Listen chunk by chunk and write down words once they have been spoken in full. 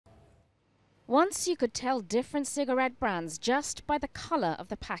Once you could tell different cigarette brands just by the colour of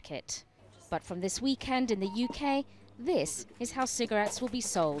the packet. But from this weekend in the UK, this is how cigarettes will be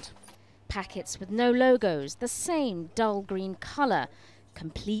sold. Packets with no logos, the same dull green colour,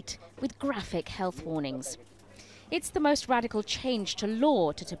 complete with graphic health warnings. It's the most radical change to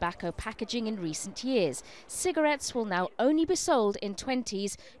law to tobacco packaging in recent years. Cigarettes will now only be sold in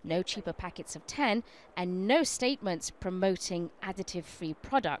 20s, no cheaper packets of 10, and no statements promoting additive-free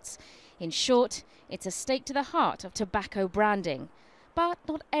products. In short, it's a stake to the heart of tobacco branding. But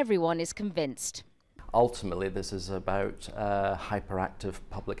not everyone is convinced. Ultimately, this is about hyperactive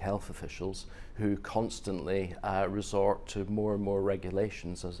public health officials who constantly resort to more and more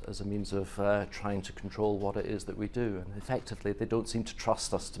regulations as a means of trying to control what it is that we do. And effectively, they don't seem to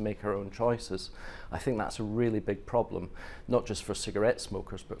trust us to make our own choices. I think that's a really big problem, not just for cigarette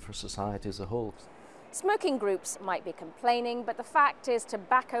smokers, but for society as a whole. Smoking groups might be complaining, but the fact is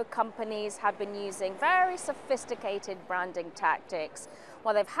tobacco companies have been using very sophisticated branding tactics.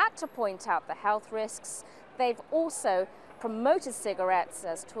 While they've had to point out the health risks, they've also promoted cigarettes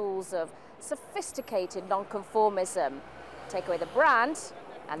as tools of sophisticated nonconformism. Take away the brand,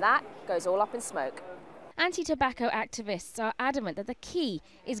 and that goes all up in smoke. Anti-tobacco activists are adamant that the key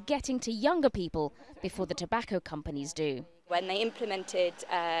is getting to younger people before the tobacco companies do. When they implemented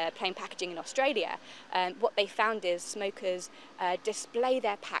plain packaging in Australia, what they found is smokers display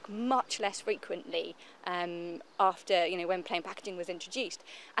their pack much less frequently after, when plain packaging was introduced.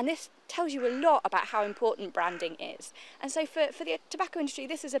 And this tells you a lot about how important branding is. And so for the tobacco industry,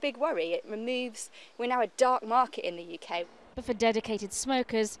 this is a big worry. We're now a dark market in the UK. But for dedicated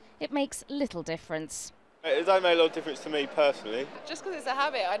smokers, it makes little difference. It does make a lot of difference to me personally. Just because it's a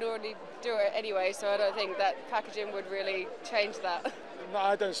habit, I'd already do it anyway, so I don't think that packaging would really change that. No,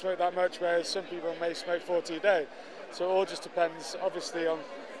 I don't smoke that much, whereas some people may smoke 40 a day. So it all just depends, obviously, on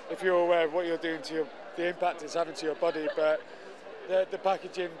if you're aware of what you're doing to the impact it's having to your body, but the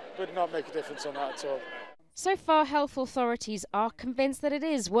packaging would not make a difference on that at all. So far, health authorities are convinced that it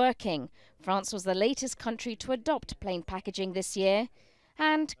is working. France was the latest country to adopt plain packaging this year.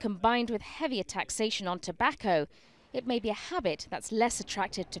 And combined with heavier taxation on tobacco, it may be a habit that's less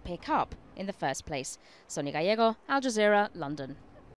attractive to pick up in the first place. Sonia Gallego, Jazeera, London.